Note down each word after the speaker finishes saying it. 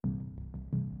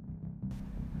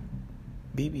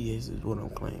BBS is what I'm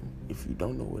claiming. If you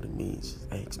don't know what it means,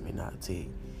 just ask me and I'll tell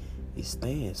you. It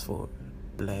stands for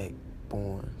Black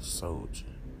Born Soldier.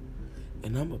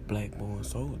 And I'm a black born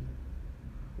soldier.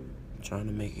 I'm trying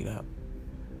to make it out.